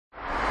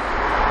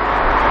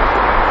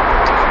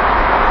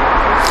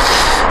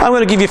I'm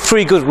going to give you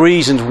 3 good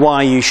reasons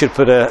why you should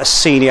put a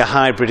senior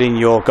hybrid in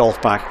your golf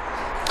bag.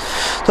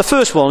 The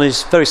first one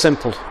is very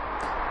simple,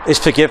 is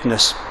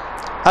forgiveness.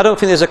 I don't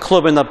think there's a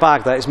club in the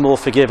bag that is more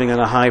forgiving than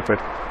a hybrid.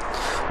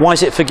 Why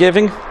is it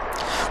forgiving?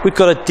 We've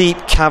got a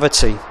deep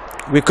cavity.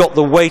 We've got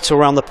the weight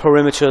around the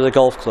perimeter of the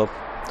golf club.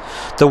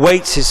 The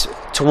weight is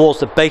towards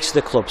the base of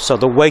the club, so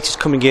the weight is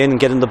coming in and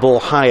getting the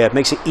ball higher. It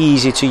makes it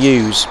easy to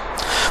use.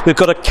 We've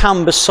got a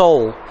camber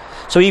sole,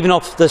 so even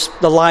off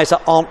the lies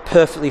that aren't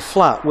perfectly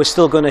flat, we're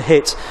still going to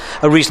hit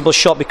a reasonable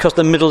shot because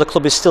the middle of the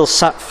club is still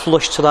sat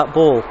flush to that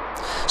ball.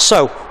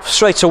 So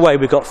straight away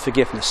we've got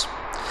forgiveness.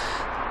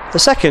 The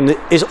second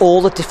is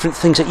all the different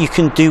things that you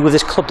can do with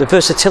this club, the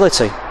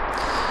versatility.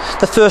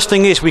 The first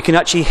thing is we can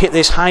actually hit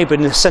this hybrid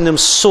and send them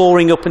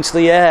soaring up into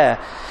the air.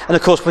 And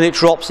of course when it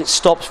drops, it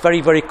stops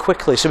very, very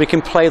quickly, so we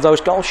can play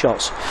those golf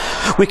shots.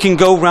 We can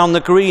go round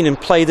the green and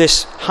play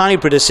this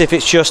hybrid as if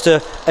it's just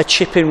a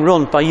chip in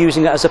run by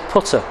using it as a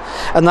putter.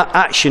 And that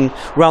action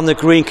round the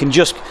green can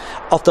just,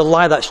 off the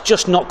lie that's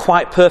just not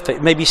quite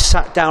perfect, maybe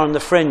sat down on the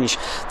fringe,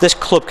 this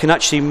club can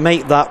actually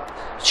make that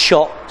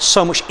shot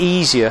so much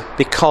easier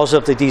because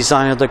of the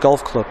design of the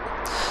golf club.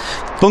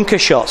 Bunker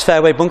shots,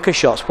 fairway bunker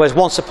shots, whereas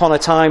once upon a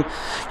time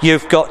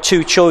you've got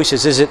 2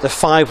 choices, is it the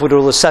 5-wood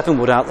or the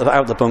 7-wood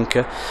out the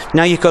bunker?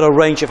 Now you've got a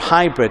range of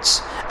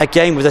hybrids.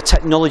 Again, with the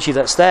technology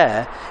that's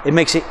there, it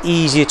makes it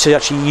easier to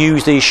actually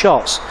use these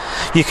shots.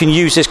 You can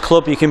use this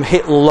club, you can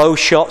hit low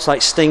shots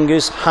like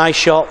stingers, high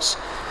shots,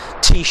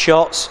 tee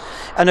shots,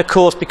 and of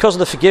course because of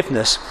the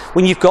forgiveness,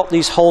 when you've got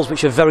these holes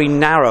which are very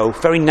narrow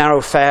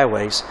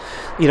fairways,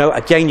 you know,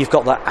 again you've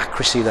got that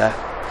accuracy there.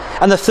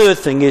 And the third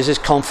thing is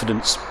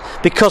confidence.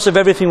 Because of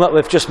everything that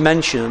we've just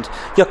mentioned,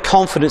 your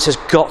confidence has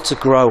got to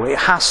grow. It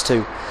has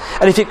to.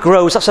 And if it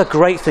grows, that's a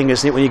great thing,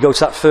 isn't it, when you go to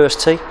that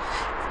first tee?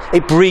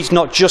 It breeds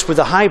not just with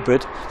the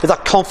hybrid, but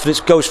that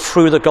confidence goes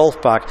through the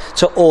golf bag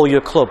to all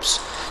your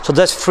clubs. So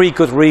there's 3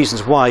 good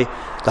reasons why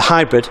the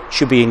hybrid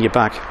should be in your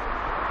bag.